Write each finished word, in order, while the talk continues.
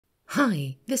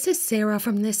Hi, this is Sarah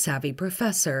from The Savvy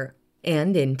Professor,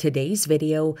 and in today's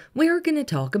video, we're going to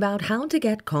talk about how to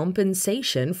get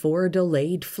compensation for a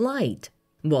delayed flight.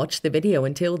 Watch the video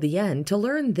until the end to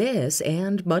learn this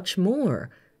and much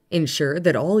more. Ensure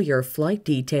that all your flight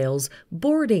details,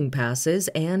 boarding passes,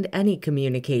 and any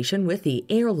communication with the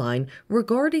airline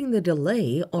regarding the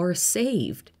delay are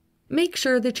saved. Make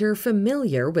sure that you're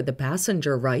familiar with the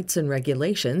passenger rights and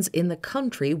regulations in the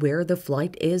country where the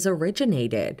flight is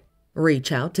originated.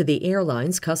 Reach out to the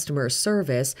airline's customer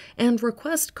service and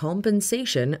request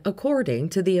compensation according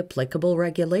to the applicable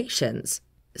regulations.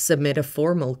 Submit a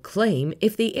formal claim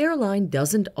if the airline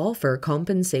doesn't offer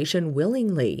compensation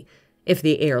willingly. If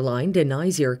the airline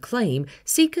denies your claim,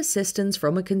 seek assistance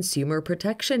from a consumer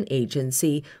protection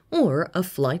agency or a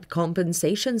flight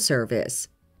compensation service.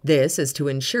 This is to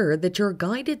ensure that you're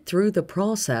guided through the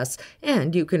process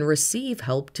and you can receive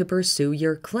help to pursue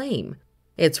your claim.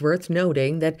 It's worth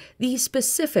noting that the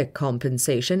specific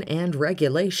compensation and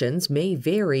regulations may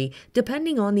vary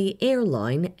depending on the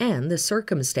airline and the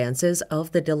circumstances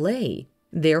of the delay.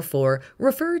 Therefore,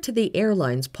 refer to the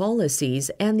airline's policies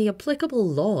and the applicable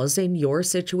laws in your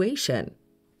situation.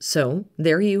 So,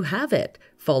 there you have it.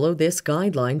 Follow this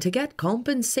guideline to get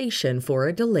compensation for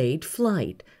a delayed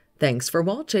flight. Thanks for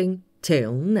watching.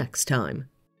 Till next time.